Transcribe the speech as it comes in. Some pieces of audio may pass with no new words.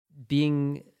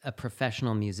being a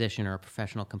professional musician or a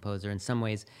professional composer, in some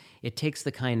ways, it takes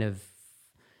the kind of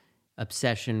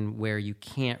obsession where you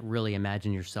can't really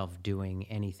imagine yourself doing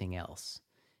anything else.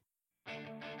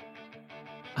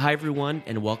 Hi, everyone,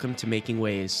 and welcome to Making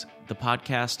Ways, the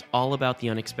podcast all about the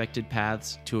unexpected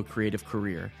paths to a creative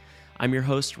career. I'm your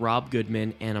host, Rob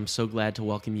Goodman, and I'm so glad to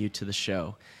welcome you to the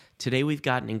show. Today, we've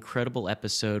got an incredible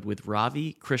episode with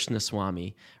Ravi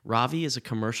Krishnaswamy. Ravi is a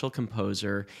commercial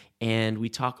composer, and we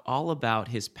talk all about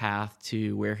his path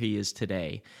to where he is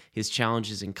today, his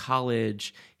challenges in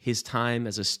college, his time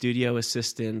as a studio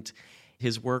assistant,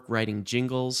 his work writing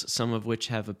jingles, some of which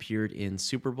have appeared in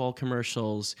Super Bowl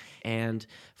commercials and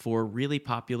for really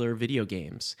popular video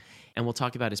games. And we'll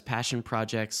talk about his passion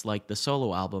projects like the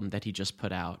solo album that he just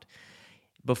put out.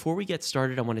 Before we get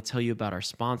started, I want to tell you about our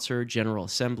sponsor, General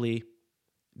Assembly.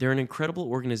 They're an incredible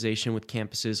organization with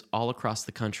campuses all across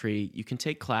the country. You can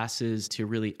take classes to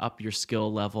really up your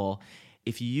skill level.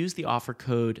 If you use the offer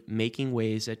code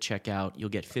MAKINGWAYS at checkout, you'll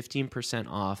get 15%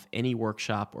 off any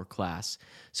workshop or class.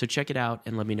 So check it out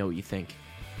and let me know what you think.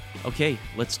 Okay,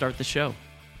 let's start the show.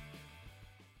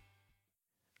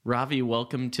 Ravi,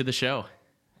 welcome to the show.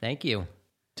 Thank you.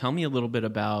 Tell me a little bit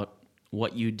about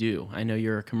what you do. I know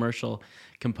you're a commercial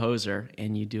composer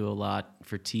and you do a lot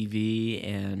for TV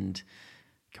and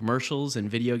commercials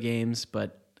and video games,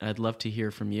 but I'd love to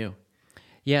hear from you.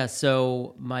 Yeah,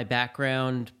 so my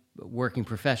background working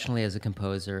professionally as a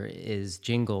composer is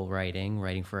jingle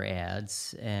writing for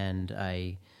ads, and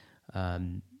I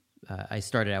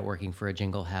started out working for a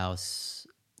jingle house,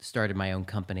 started my own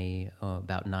company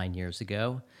about 9 years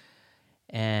ago,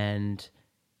 and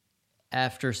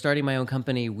after starting my own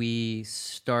company, we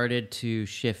started to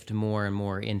shift more and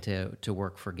more into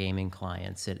work for gaming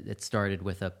clients. It started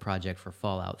with a project for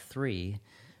Fallout 3,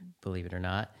 believe it or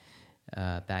not,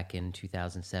 back in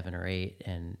 2007 or 8,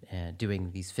 and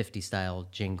doing these 50-style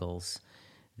jingles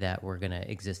that were going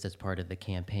to exist as part of the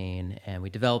campaign. And we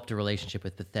developed a relationship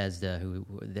with Bethesda, who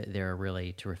they're a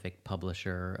really terrific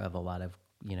publisher of a lot of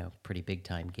pretty big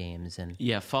time games. And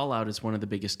yeah, Fallout is one of the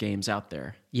biggest games out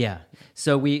there. Yeah.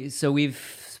 So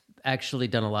we've actually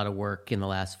done a lot of work in the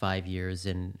last 5 years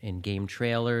in game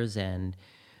trailers and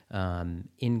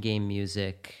in-game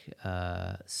music,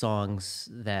 songs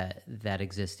that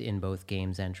exist in both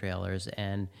games and trailers.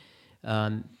 And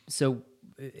so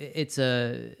it's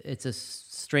a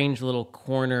strange little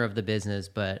corner of the business,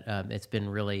 but it's been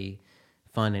really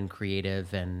fun and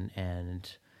creative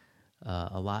and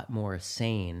a lot more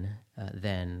sane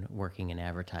than working in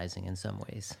advertising in some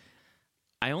ways.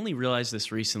 I only realized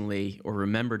this recently, or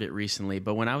remembered it recently,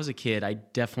 but when I was a kid, I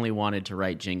definitely wanted to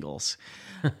write jingles.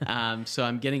 So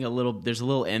I'm getting there's a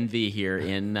little envy here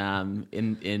in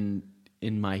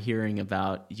my hearing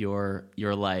about your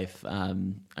life. I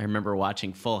remember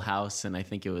watching Full House, and I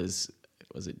think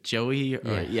was it Joey?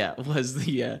 Or, yeah, was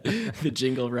the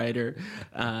jingle writer.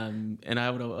 And I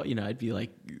would, I'd be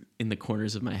like in the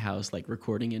corners of my house, like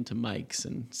recording into mics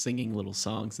and singing little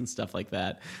songs and stuff like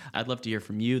that. I'd love to hear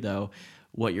from you, though,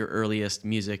 what your earliest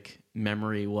music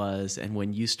memory was and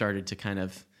when you started to kind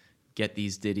of get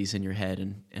these ditties in your head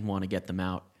and want to get them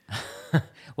out.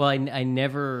 Well, I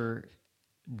never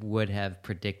would have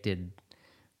predicted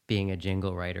being a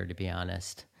jingle writer, to be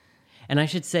honest. And I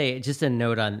should say, just a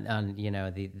note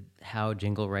on how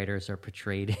jingle writers are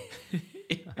portrayed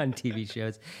on TV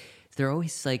shows. They're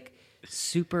always like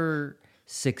super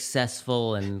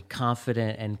successful and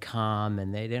confident and calm,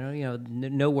 and they don't,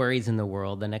 no worries in the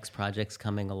world. The next project's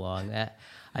coming along.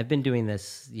 I've been doing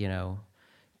this,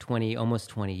 almost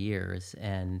 20 years,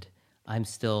 and I'm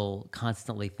still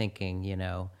constantly thinking,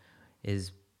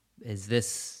 is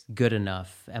this good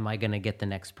enough? Am I going to get the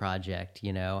next project?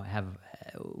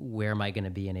 Where am I going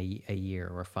to be in a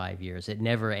year or 5 years? It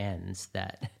never ends.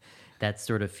 That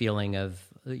sort of feeling of,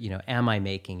 am I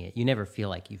making it? You never feel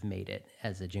like you've made it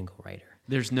as a jingle writer.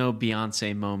 There's no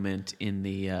Beyonce moment in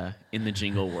the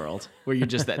jingle world where you're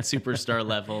just that superstar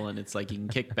level, and it's like you can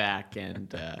kick back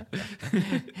and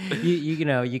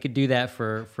you could do that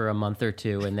for a month or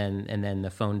two, and then the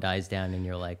phone dies down, and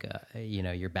you're like,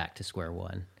 you're back to square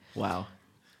one. Wow.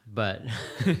 But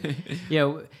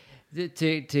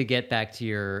to get back to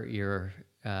your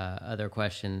other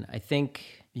question, I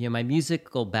think my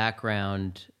musical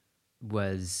background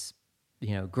was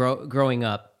growing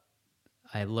up.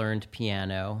 I learned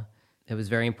piano. It was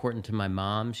very important to my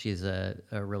mom. She's a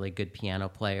really good piano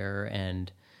player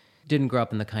and didn't grow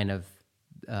up in the kind of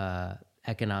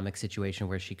economic situation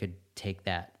where she could take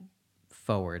that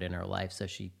forward in her life. So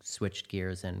she switched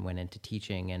gears and went into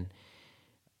teaching. And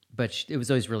it was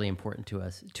always really important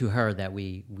to her, that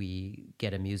we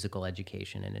get a musical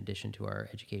education in addition to our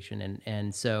education.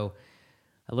 And so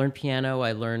I learned piano.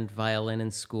 I learned violin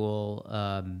in school.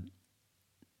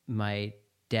 My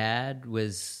dad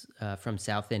was from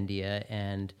South India,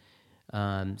 and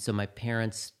so my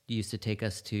parents used to take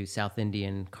us to South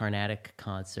Indian Carnatic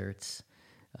concerts.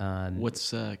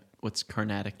 What's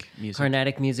Carnatic music?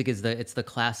 Carnatic music is the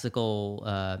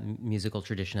classical musical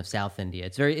tradition of South India.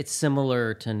 It's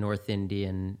similar to North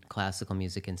Indian classical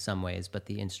music in some ways, but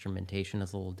the instrumentation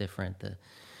is a little different.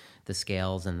 The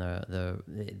scales and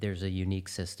there's a unique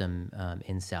system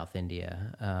in South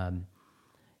India.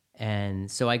 And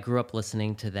so I grew up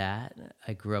listening to that.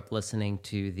 I grew up listening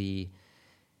to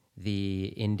the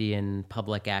Indian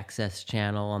public access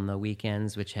channel on the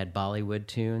weekends, which had Bollywood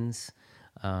tunes.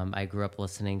 I grew up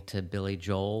listening to Billy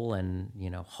Joel and,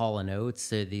 Hall & Oates.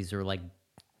 So these are like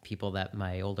people that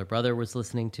my older brother was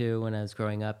listening to when I was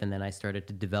growing up. And then I started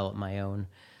to develop my own,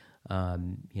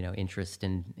 interest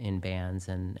in bands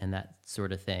and that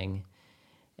sort of thing.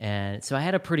 And so I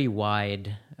had a pretty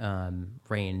wide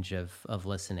range of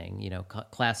listening,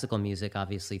 classical music,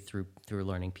 obviously through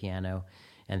learning piano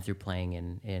and through playing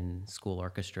in school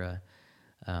orchestra.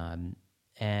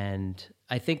 And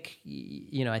I think,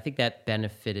 I think that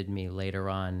benefited me later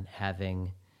on,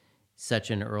 having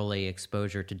such an early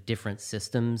exposure to different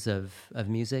systems of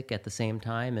music at the same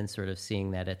time, and sort of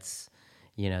seeing that it's,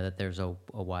 that there's a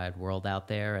wide world out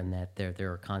there, and that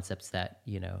there are concepts that,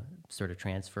 sort of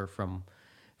transfer from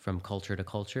culture to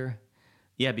culture.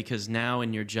 Yeah, because now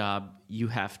in your job, you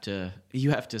have to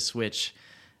switch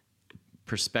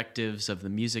perspectives of the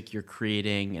music you're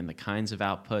creating and the kinds of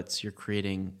outputs you're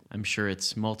creating. I'm sure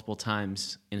it's multiple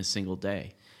times in a single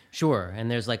day. Sure,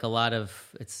 and there's like a lot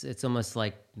of it's almost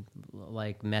like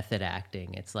method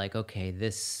acting. It's like, okay,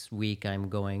 this week I'm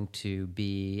going to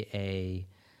be a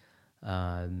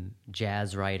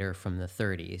jazz writer from the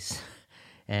 30s,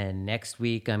 and next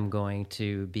week I'm going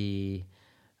to be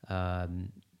a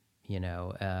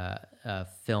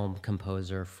film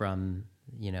composer from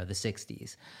the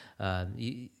 60s,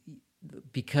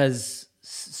 because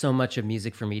so much of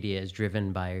music for media is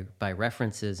driven by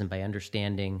references and by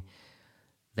understanding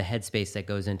the headspace that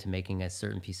goes into making a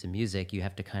certain piece of music. You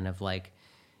have to kind of like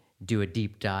do a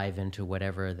deep dive into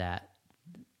whatever that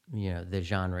the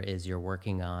genre is you're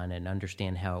working on, and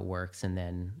understand how it works, and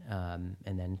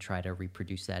then try to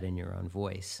reproduce that in your own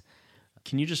voice.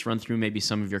 Can you just run through maybe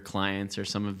some of your clients or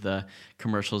some of the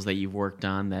commercials that you've worked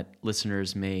on that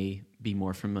listeners may be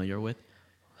more familiar with?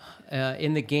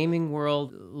 In the gaming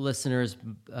world, listeners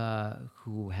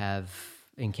who have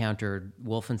encountered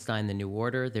Wolfenstein: The New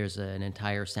Order, there's an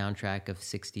entire soundtrack of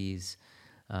 60s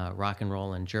rock and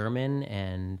roll in German,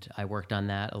 and I worked on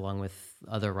that along with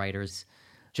other writers.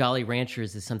 Jolly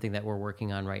Ranchers is something that we're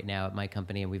working on right now at my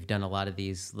company, and we've done a lot of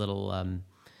these little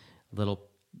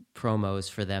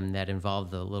promos for them that involve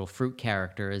the little fruit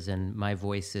characters, and my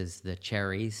voice is the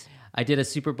cherries. I did a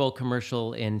Super Bowl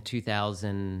commercial in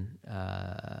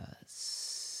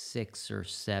 2006 or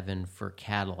 7 for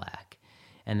Cadillac,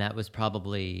 and that was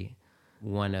probably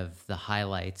one of the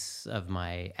highlights of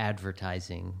my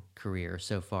advertising career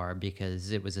so far,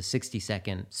 because it was a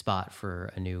 60-second spot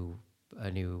for a new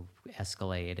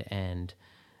Escalade, and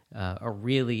a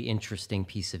really interesting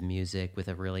piece of music with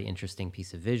a really interesting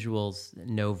piece of visuals,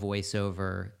 no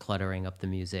voiceover cluttering up the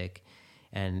music,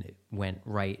 and went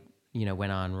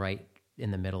on right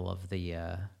in the middle of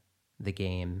the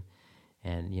game,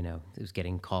 and it was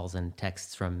getting calls and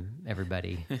texts from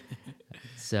everybody.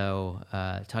 So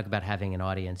talk about having an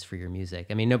audience for your music.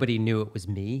 I mean, nobody knew it was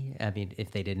me. I mean,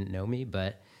 if they didn't know me,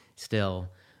 but still,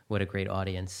 what a great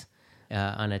audience.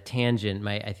 On a tangent,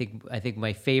 I think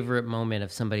my favorite moment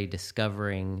of somebody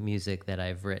discovering music that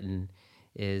I've written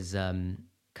is a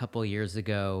couple years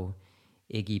ago.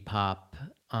 Iggy Pop,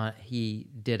 he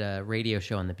did a radio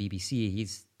show on the BBC.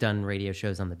 He's done radio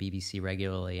shows on the BBC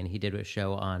regularly, and he did a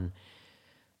show on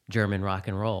German rock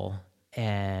and roll,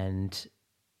 and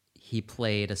he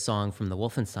played a song from the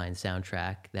Wolfenstein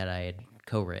soundtrack that I had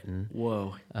co-written.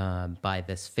 Whoa! By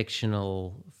this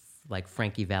fictional, like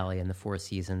Frankie Valli and the Four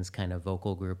Seasons kind of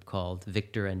vocal group called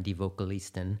Victor and die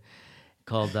Vocalisten,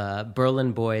 called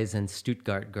Berlin Boys and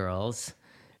Stuttgart Girls,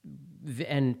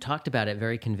 and talked about it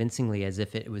very convincingly as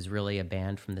if it was really a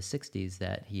band from the 60s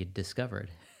that he had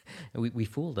discovered. We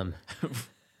fooled him.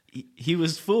 He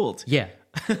was fooled. Yeah.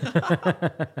 London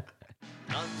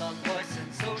Boys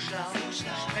sind so schlau,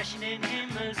 sprechen den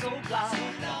Himmel so blau,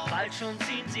 bald schon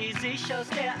ziehen sie sich aus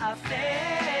der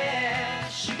Affäre.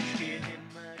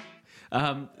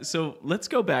 So let's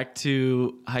go back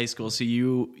to high school. So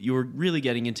you were really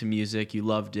getting into music. You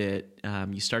loved it.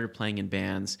 You started playing in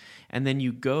bands, and then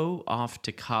you go off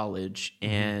to college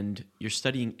and you're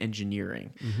studying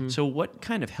engineering. So what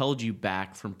kind of held you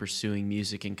back from pursuing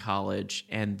music in college?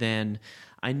 And then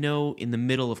I know in the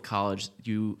middle of college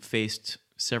you faced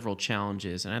several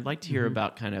challenges, and I'd like to hear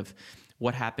about kind of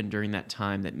what happened during that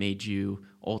time that made you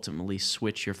ultimately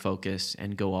switch your focus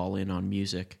and go all in on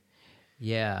music.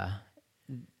 Yeah.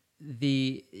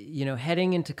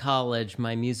 Heading into college,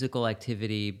 my musical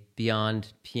activity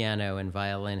beyond piano and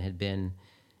violin had been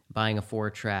buying a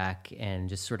 4-track and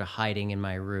just sort of hiding in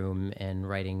my room and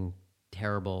writing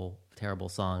terrible, terrible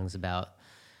songs about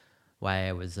why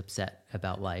I was upset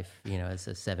about life, as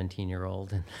a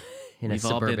 17-year-old in a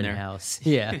suburban house.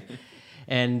 Yeah.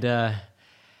 And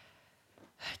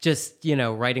just,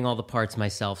 writing all the parts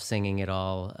myself, singing it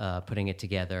all, putting it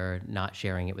together, not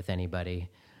sharing it with anybody.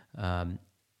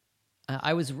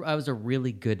 I was a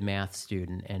really good math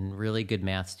student, and really good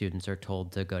math students are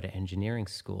told to go to engineering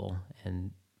school.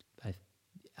 And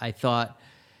I thought,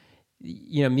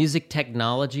 music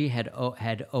technology had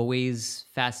always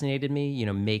fascinated me.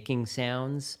 Making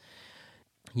sounds,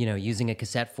 using a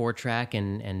cassette 4-track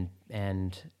and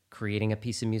creating a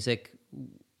piece of music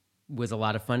was a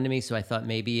lot of fun to me. So I thought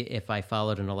maybe if I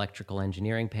followed an electrical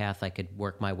engineering path, I could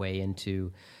work my way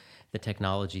into the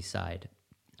technology side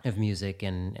of music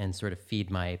and sort of feed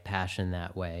my passion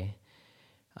that way.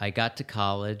 I got to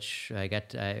college.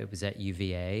 I was at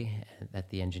UVA at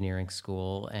the engineering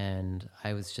school, and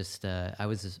I was just a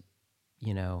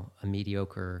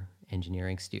mediocre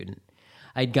engineering student.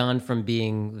 I'd gone from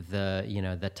being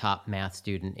the top math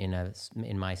student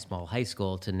in my small high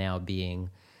school to now being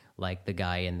like the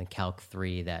guy in the Calc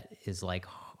 3 that is like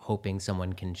hoping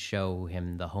someone can show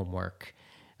him the homework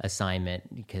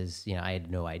assignment, because I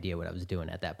had no idea what I was doing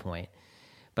at that point.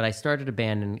 But I started a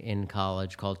band in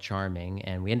college called Charming,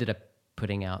 and we ended up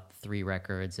putting out 3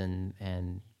 records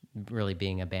and really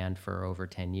being a band for over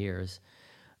 10 years.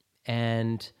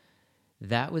 And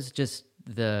that was just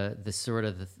the sort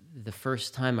of the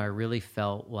first time I really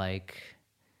felt like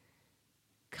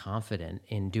confident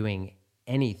in doing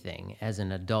anything as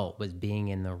an adult, was being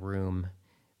in the room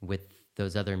with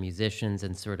those other musicians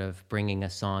and sort of bringing a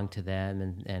song to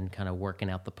them and kind of working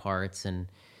out the parts and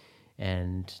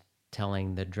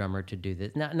telling the drummer to do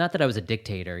this. Not that I was a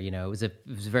dictator, it was a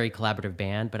very collaborative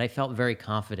band, but I felt very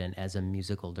confident as a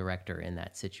musical director in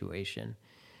that situation.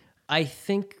 I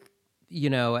think,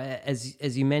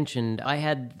 as you mentioned, I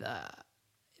had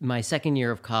my second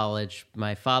year of college,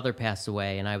 my father passed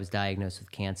away, and I was diagnosed with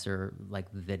cancer like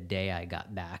the day I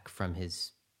got back from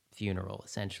his funeral,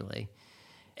 essentially.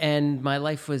 And my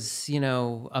life was,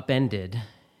 upended,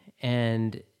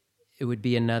 and it would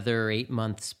be another 8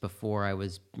 months before I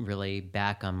was really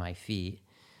back on my feet.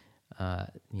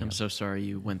 I'm so sorry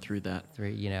you went through that.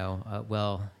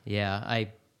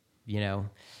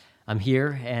 I'm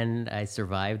here, and I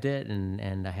survived it,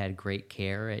 and I had great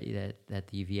care at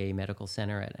the UVA Medical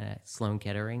Center at Sloan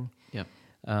Kettering. Yep.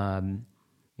 3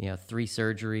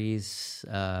 surgeries,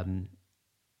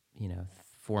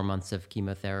 4 months of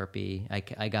chemotherapy.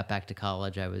 I got back to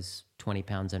college. I was 20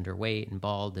 pounds underweight and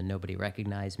bald, and nobody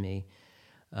recognized me.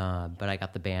 But I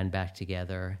got the band back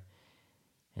together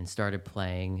and started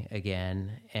playing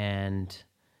again. And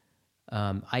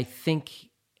I think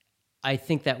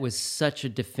that was such a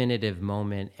definitive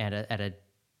moment at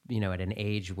an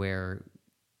age where,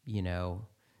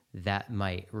 that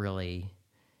might really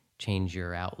change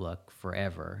your outlook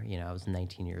forever. I was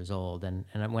 19 years old, and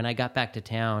when I got back to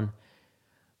town,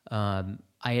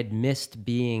 I had missed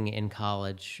being in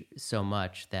college so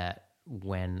much that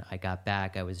when I got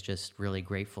back, I was just really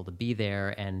grateful to be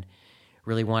there and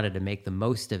really wanted to make the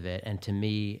most of it. And to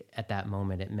me, at that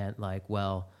moment, it meant like,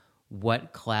 well,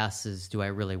 what classes do I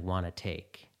really want to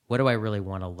take? What do I really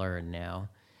want to learn now?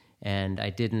 And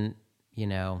I didn't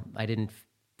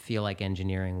feel like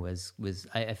engineering was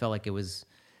I felt like it was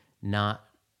not,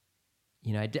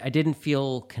 I didn't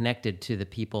feel connected to the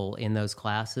people in those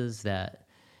classes that,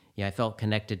 I felt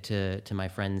connected to my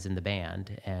friends in the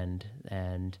band,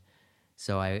 and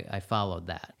so I followed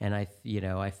that, and I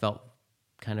felt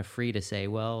kind of free to say,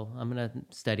 well, I'm going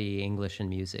to study English and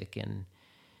music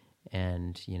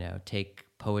and take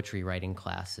poetry writing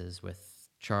classes with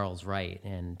Charles Wright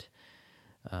and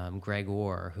Greg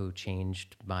Orr, who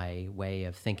changed my way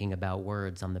of thinking about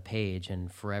words on the page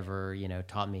and forever,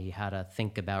 taught me how to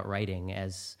think about writing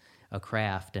as a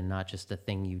craft and not just a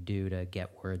thing you do to get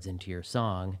words into your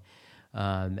song.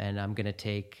 And I'm going to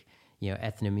take,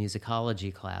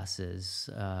 ethnomusicology classes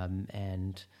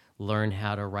and learn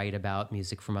how to write about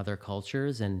music from other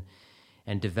cultures. And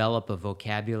and develop a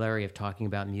vocabulary of talking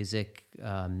about music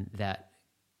that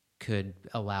could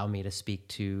allow me to speak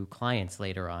to clients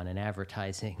later on in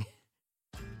advertising.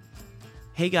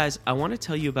 Hey guys, I want to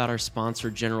tell you about our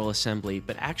sponsor, General Assembly,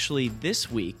 but actually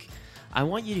this week, I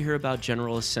want you to hear about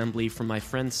General Assembly from my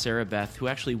friend Sarah Beth, who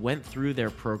actually went through their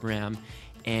program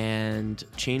and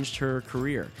changed her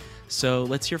career. So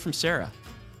let's hear from Sarah.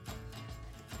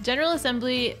 General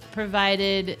Assembly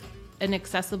provided an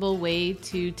accessible way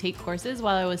to take courses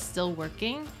while I was still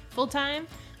working full-time.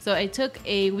 So I took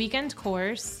a weekend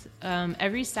course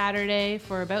every Saturday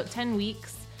for about 10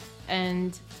 weeks,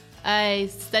 and I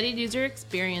studied user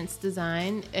experience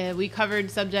design. We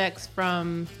covered subjects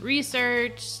from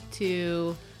research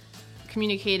to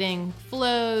communicating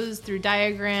flows through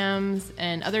diagrams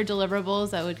and other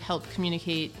deliverables that would help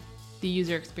communicate the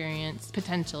user experience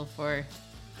potential for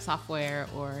software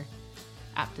or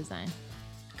app design.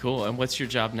 Cool. And what's your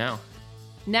job now?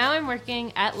 Now I'm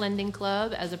working at Lending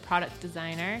Club as a product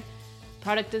designer.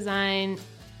 Product design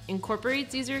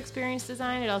incorporates user experience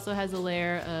design. It also has a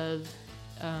layer of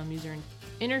user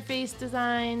interface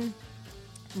design,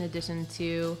 in addition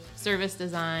to service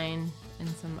design and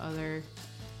some other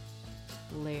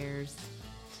layers.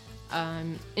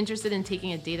 I'm interested in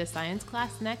taking a data science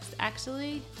class next,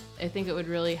 actually. I think it would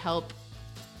really help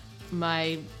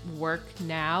my work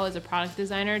now as a product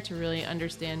designer to really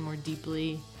understand more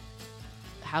deeply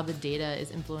how the data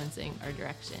is influencing our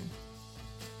direction.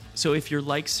 So if you're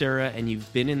like Sarah and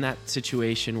you've been in that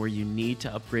situation where you need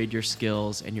to upgrade your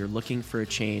skills and you're looking for a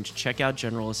change, check out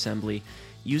General Assembly.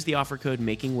 Use the offer code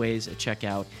MAKINGWAVES at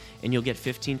checkout and you'll get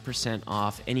 15%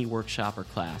 off any workshop or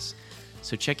class.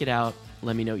 So check it out.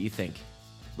 Let me know what you think.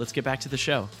 Let's get back to the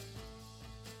show.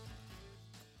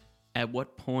 At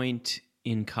what point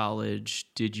in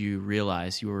college did you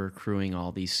realize you were accruing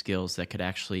all these skills that could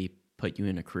actually put you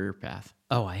in a career path?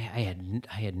 Oh, I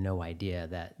had no idea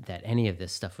that any of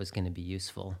this stuff was going to be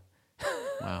useful.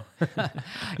 Wow.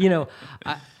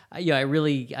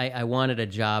 I wanted a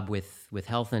job with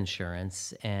health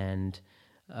insurance, and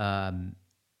I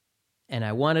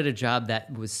wanted a job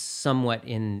that was somewhat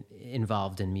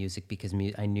involved in music because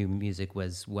I knew music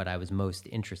was what I was most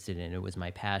interested in. It was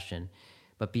my passion.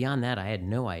 But beyond that, I had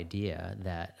no idea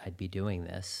that I'd be doing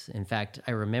this. In fact,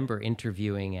 I remember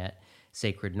interviewing at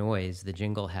Sacred Noise, the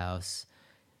Jingle House,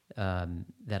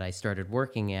 that I started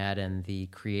working at, and the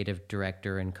creative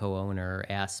director and co-owner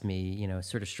asked me,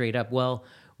 sort of straight up, well,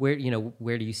 where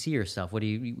do you see yourself? What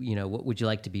would you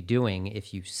like to be doing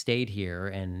if you stayed here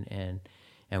and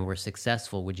were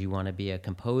successful? Would you want to be a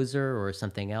composer or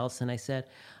something else? And I said,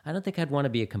 I don't think I'd want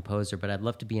to be a composer, but I'd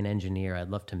love to be an engineer. I'd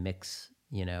love to mix,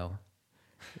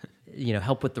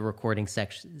 help with the recording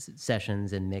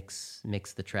sessions and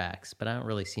mix the tracks, but I don't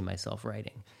really see myself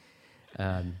writing.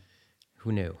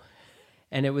 Who knew?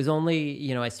 And it was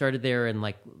only, I started there in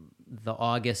like the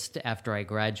August after I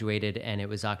graduated, and it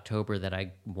was October that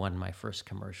I won my first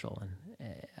commercial,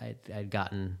 and I'd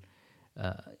gotten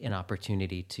an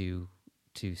opportunity to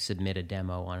submit a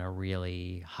demo on a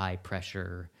really high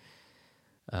pressure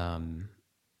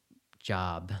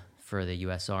job for the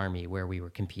U.S. Army, where we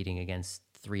were competing against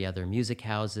 3 other music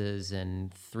houses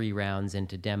and 3 rounds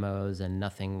into demos, and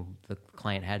the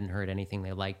client hadn't heard anything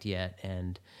they liked yet,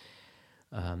 and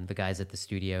the guys at the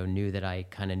studio knew that I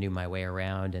kind of knew my way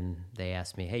around, and they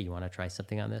asked me, hey, you want to try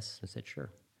something on this? I said,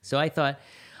 sure. So I thought,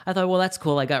 well, that's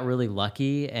cool. I got really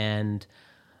lucky. And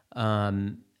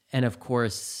of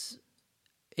course,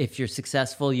 if you're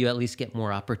successful, you at least get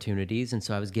more opportunities. And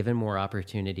so I was given more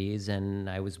opportunities, and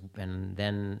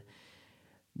then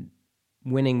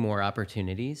winning more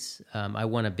opportunities. I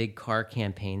won a big car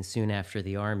campaign soon after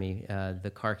the Army.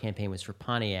 The car campaign was for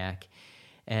Pontiac.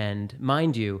 And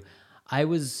mind you, I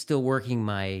was still working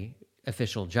my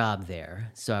official job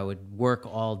there, so I would work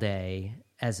all day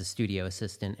as a studio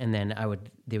assistant, and then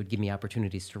they would give me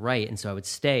opportunities to write, and so I would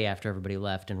stay after everybody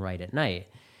left and write at night,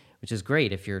 which is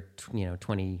great if you're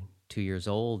 22 years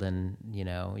old and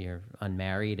you're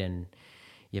unmarried and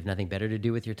you have nothing better to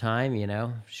do with your time.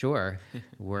 Sure,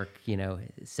 work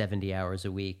 70 hours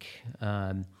a week,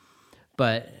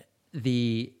 but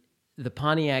the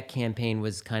Pontiac campaign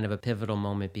was kind of a pivotal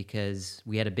moment because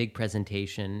we had a big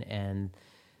presentation, and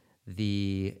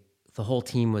the whole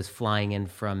team was flying in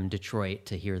from Detroit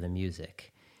to hear the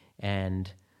music.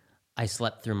 And I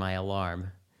slept through my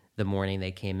alarm the morning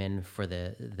they came in for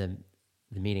the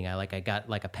meeting. I got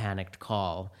like a panicked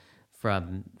call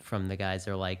from the guys.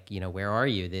 They're like, where are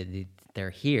you?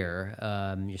 They're here.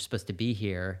 You're supposed to be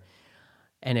here.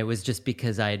 And it was just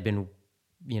because I had been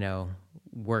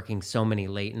working so many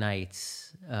late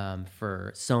nights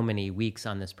for so many weeks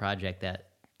on this project that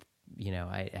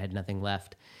I had nothing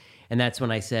left. And that's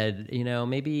when I said,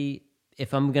 maybe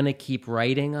if I'm going to keep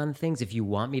writing on things, if you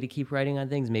want me to keep writing on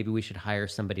things, maybe we should hire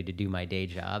somebody to do my day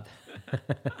job.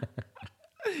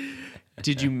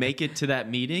 Did you make it to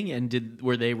that meeting, and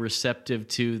were they receptive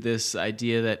to this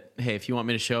idea that, hey, if you want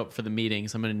me to show up for the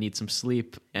meetings, I'm going to need some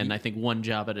sleep, and I think one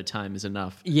job at a time is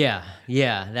enough? Yeah.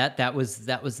 That was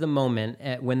the moment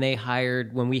when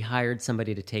we hired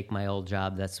somebody to take my old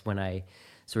job. That's when I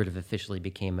sort of officially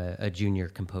became a junior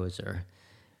composer.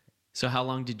 So how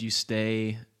long did you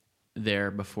stay there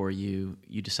before you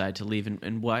decided to leave,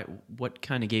 and what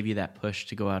kind of gave you that push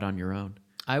to go out on your own?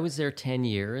 I was there 10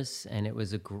 years, and it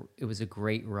was a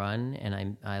great run,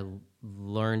 and I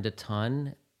learned a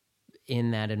ton in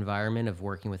that environment of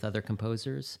working with other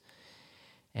composers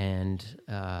and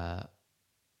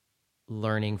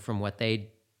learning from what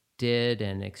they did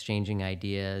and exchanging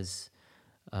ideas,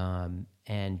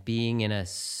 and being in a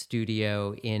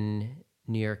studio in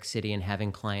New York City and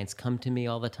having clients come to me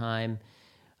all the time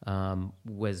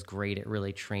was great. It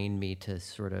really trained me to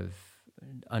sort of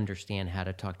understand how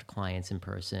to talk to clients in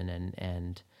person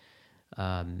and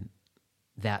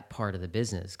that part of the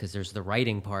business, because there's the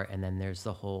writing part and then there's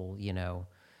the whole,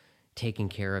 taking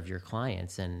care of your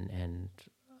clients and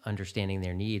understanding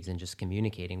their needs and just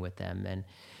communicating with them. And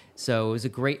so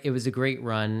it was a great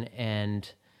run,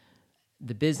 and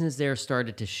the business there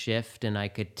started to shift, and I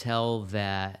could tell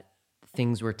that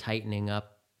things were tightening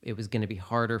up. It was going to be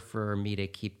harder for me to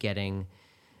keep getting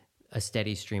a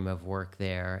steady stream of work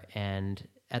there. And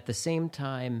at the same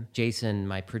time, Jason,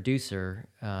 my producer,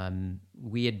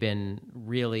 we had been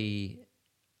really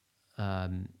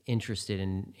interested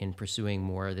in pursuing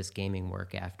more of this gaming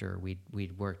work after we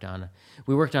worked on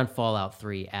Fallout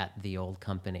 3 at the old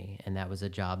company. And that was a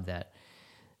job that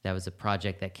was a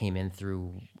project that came in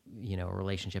through, a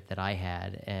relationship that I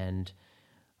had. And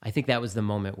I think that was the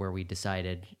moment where we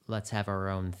decided, let's have our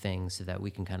own thing so that we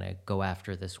can kind of go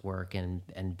after this work and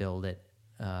build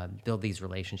these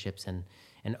relationships and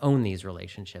own these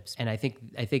relationships. And I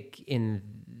think in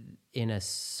a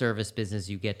service business,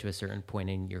 you get to a certain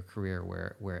point in your career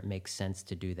where it makes sense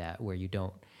to do that, where you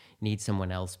don't need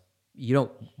someone else. You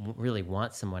don't really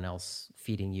want someone else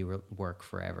feeding you work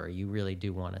forever. You really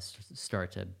do want to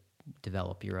start to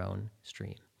develop your own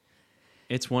stream.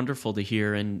 It's wonderful to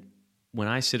hear, and when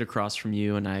I sit across from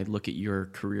you and I look at your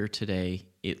career today,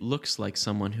 it looks like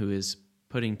someone who is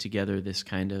putting together this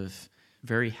kind of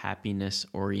very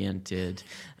happiness-oriented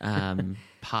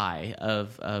pie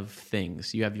of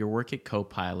things. You have your work at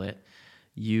Copilot.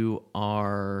 You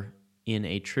are in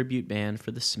a tribute band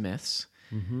for the Smiths.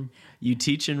 Mm-hmm. You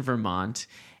teach in Vermont,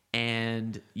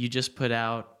 and you just put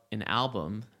out an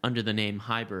album under the name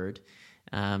Hybrid,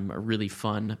 a really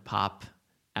fun pop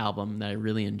album that I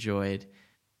really enjoyed.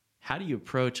 How do you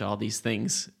approach all these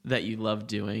things that you love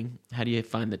doing? How do you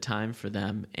find the time for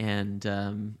them? And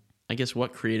I guess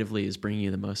what creatively is bringing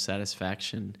you the most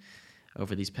satisfaction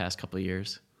over these past couple of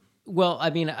years? Well,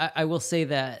 I mean, I will say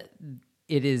that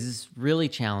it is really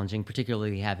challenging,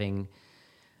 particularly having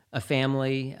a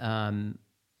family. I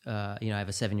have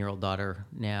a 7-year-old daughter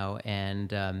now,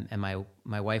 and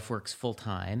my wife works full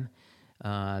time.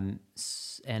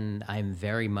 And I'm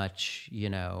very much,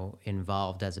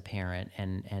 involved as a parent,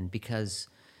 and because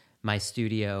my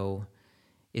studio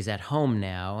is at home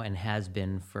now and has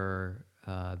been for,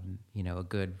 a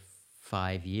good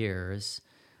 5 years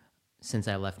since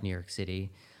I left New York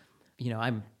City,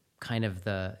 I'm kind of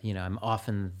I'm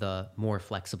often the more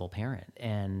flexible parent.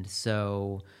 And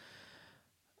so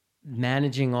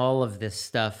managing all of this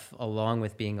stuff along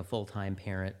with being a full-time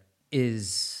parent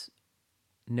is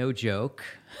no joke,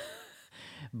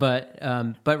 but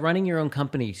running your own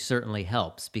company certainly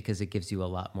helps because it gives you a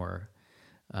lot more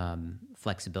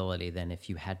flexibility than if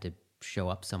you had to show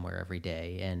up somewhere every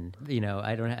day. And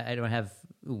I don't have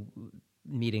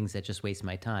meetings that just waste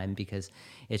my time because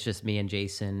it's just me and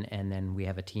Jason, and then we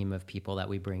have a team of people that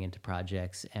we bring into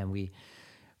projects, and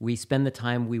we spend the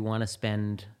time we want to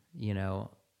spend,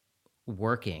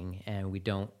 working, and we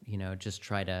don't, just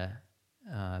try to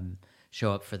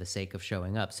show up for the sake of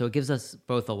showing up. So it gives us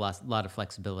both a lot of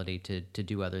flexibility to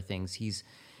do other things. He's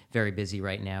very busy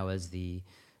right now as the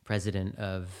president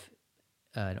of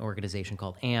an organization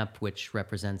called AMP, which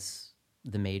represents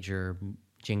the major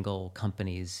jingle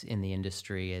companies in the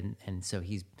industry. And so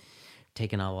he's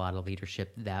taken on a lot of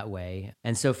leadership that way.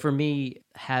 And so for me,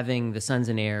 having the Sons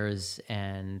and Heirs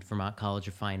and Vermont College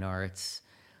of Fine Arts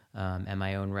and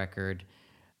my own record,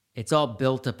 it's all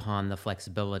built upon the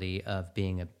flexibility of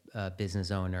being a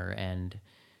business owner and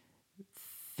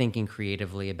thinking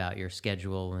creatively about your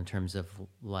schedule in terms of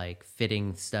like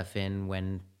fitting stuff in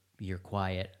when you're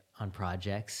quiet on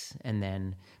projects, and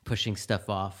then pushing stuff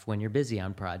off when you're busy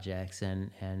on projects,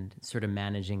 and sort of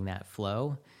managing that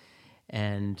flow.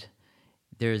 And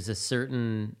there's a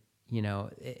certain,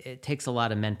 it takes a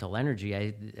lot of mental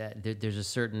energy. There's a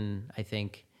certain, I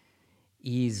think,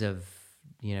 ease of,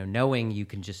 knowing you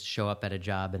can just show up at a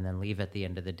job and then leave at the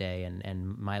end of the day.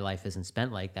 And my life isn't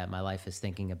spent like that. My life is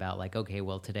thinking about like, okay,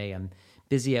 well, today I'm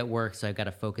busy at work, so I've got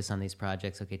to focus on these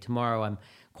projects. Okay, tomorrow I'm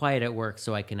quiet at work,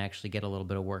 so I can actually get a little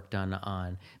bit of work done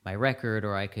on my record,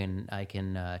 or I can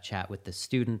chat with the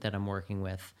student that I'm working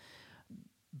with.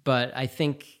 But I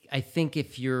think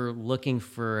if you're looking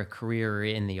for a career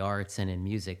in the arts and in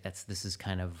music, this is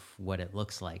kind of what it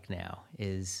looks like now,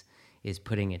 is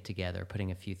putting it together,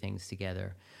 putting a few things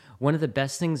together. One of the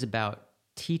best things about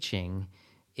teaching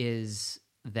is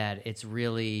that it's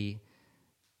really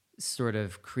sort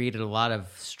of created a lot of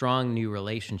strong new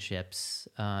relationships,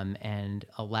 and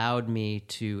allowed me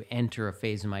to enter a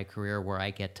phase in my career where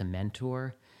I get to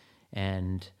mentor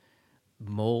and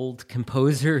mold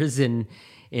composers and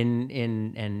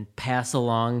pass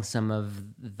along some of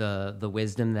the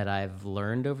wisdom that I've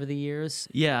learned over the years.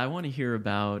 Yeah, I want to hear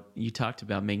about, you talked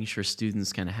about making sure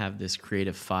students kind of have this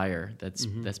creative fire that's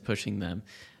pushing them.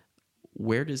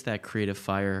 Where does that creative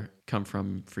fire come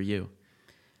from for you?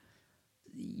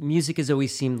 Music has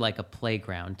always seemed like a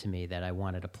playground to me that I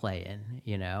wanted to play in,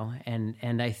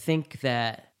 and I think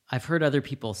that I've heard other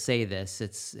people say this.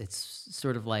 It's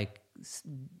sort of like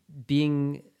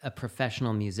being a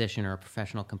professional musician or a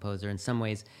professional composer. In some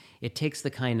ways, it takes the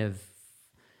kind of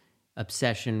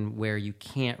obsession where you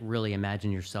can't really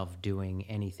imagine yourself doing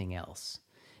anything else.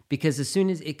 Because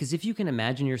if you can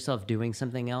imagine yourself doing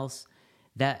something else,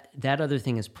 that other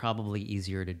thing is probably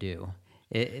easier to do.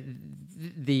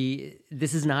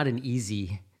 This is not an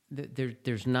easy.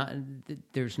 There's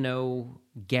no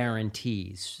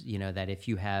guarantees, that if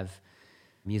you have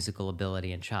musical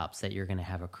ability and chops that you're going to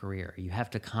have a career. You have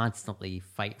to constantly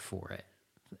fight for it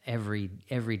every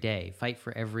day. Fight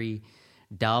for every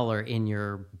dollar in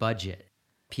your budget.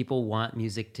 People want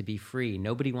music to be free.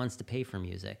 Nobody wants to pay for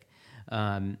music.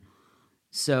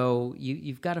 So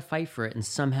you've got to fight for it and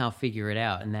somehow figure it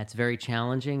out, and that's very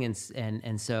challenging.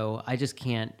 And so I just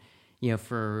can't,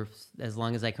 for as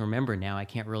long as I can remember now, I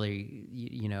can't really,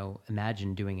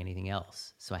 imagine doing anything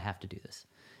else. So I have to do this.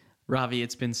 Ravi,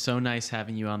 it's been so nice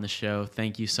having you on the show.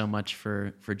 Thank you so much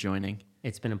for joining.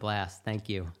 It's been a blast. Thank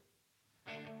you.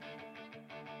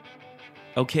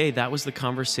 Okay, that was the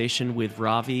conversation with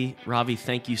Ravi. Ravi,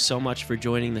 thank you so much for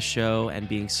joining the show and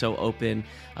being so open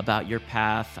about your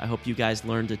path. I hope you guys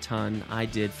learned a ton. I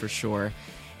did for sure.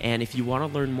 And if you want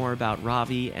to learn more about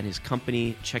Ravi and his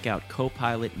company, check out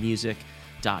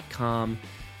copilotmusic.com.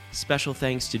 Special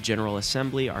thanks to General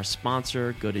Assembly, our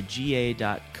sponsor. Go to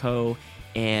ga.co.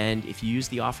 And if you use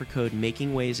the offer code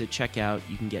MAKINGWAVES at checkout,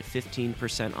 you can get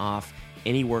 15% off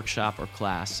any workshop or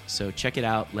class. So check it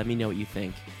out. Let me know what you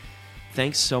think.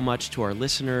 Thanks so much to our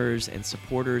listeners and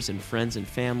supporters and friends and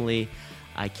family.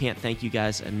 I can't thank you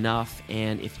guys enough.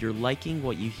 And if you're liking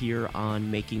what you hear on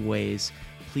Making Waves,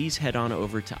 please head on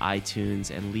over to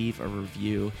iTunes and leave a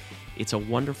review. It's a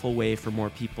wonderful way for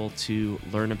more people to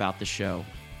learn about the show.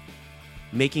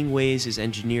 Making Waves is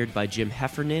engineered by Jim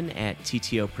Heffernan at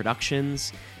TTO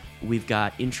Productions. We've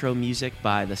got intro music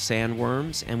by the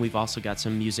Sandworms, and we've also got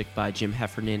some music by Jim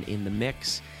Heffernan in the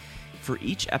mix. For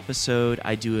each episode,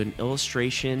 I do an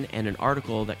illustration and an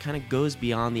article that kind of goes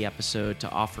beyond the episode to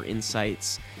offer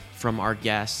insights from our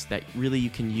guests that really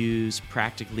you can use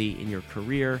practically in your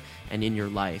career and in your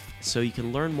life. So you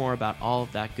can learn more about all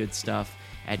of that good stuff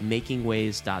at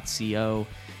makingwaves.co.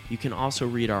 You can also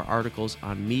read our articles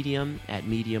on Medium at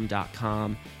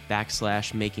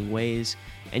medium.com/makingwaves,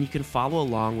 and you can follow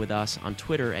along with us on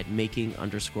Twitter at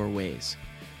making_waves.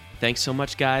 Thanks so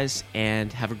much, guys,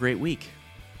 and have a great week.